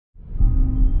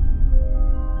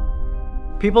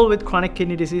People with chronic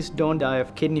kidney disease don't die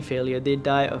of kidney failure, they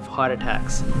die of heart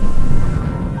attacks.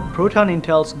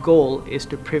 ProtonIntel's goal is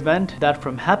to prevent that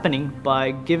from happening by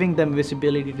giving them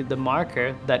visibility to the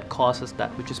marker that causes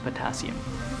that, which is potassium.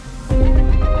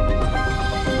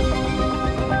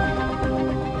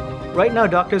 Right now,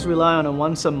 doctors rely on a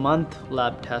once-a-month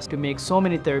lab test to make so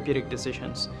many therapeutic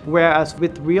decisions, whereas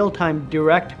with real-time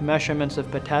direct measurements of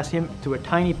potassium through a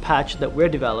tiny patch that we're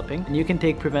developing, and you can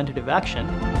take preventative action.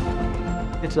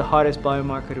 It's the hardest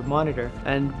biomarker to monitor,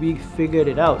 and we figured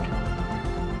it out.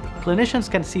 Clinicians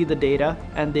can see the data,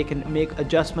 and they can make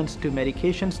adjustments to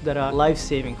medications that are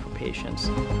life-saving for patients.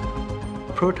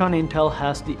 ProtonIntel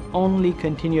has the only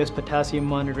continuous potassium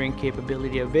monitoring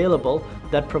capability available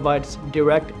that provides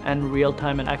direct and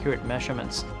real-time and accurate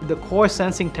measurements. The core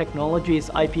sensing technology is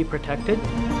IP protected.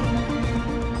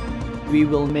 We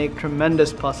will make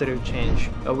tremendous positive change.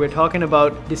 We're talking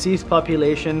about disease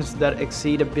populations that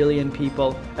exceed 1 billion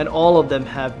people, and all of them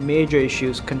have major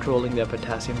issues controlling their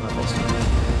potassium levels.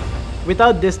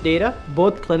 Without this data,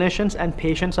 both clinicians and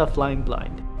patients are flying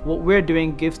blind. What we're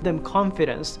doing gives them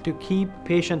confidence to keep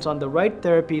patients on the right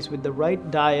therapies with the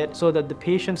right diet so that the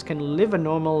patients can live a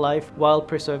normal life while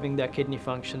preserving their kidney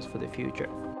functions for the future.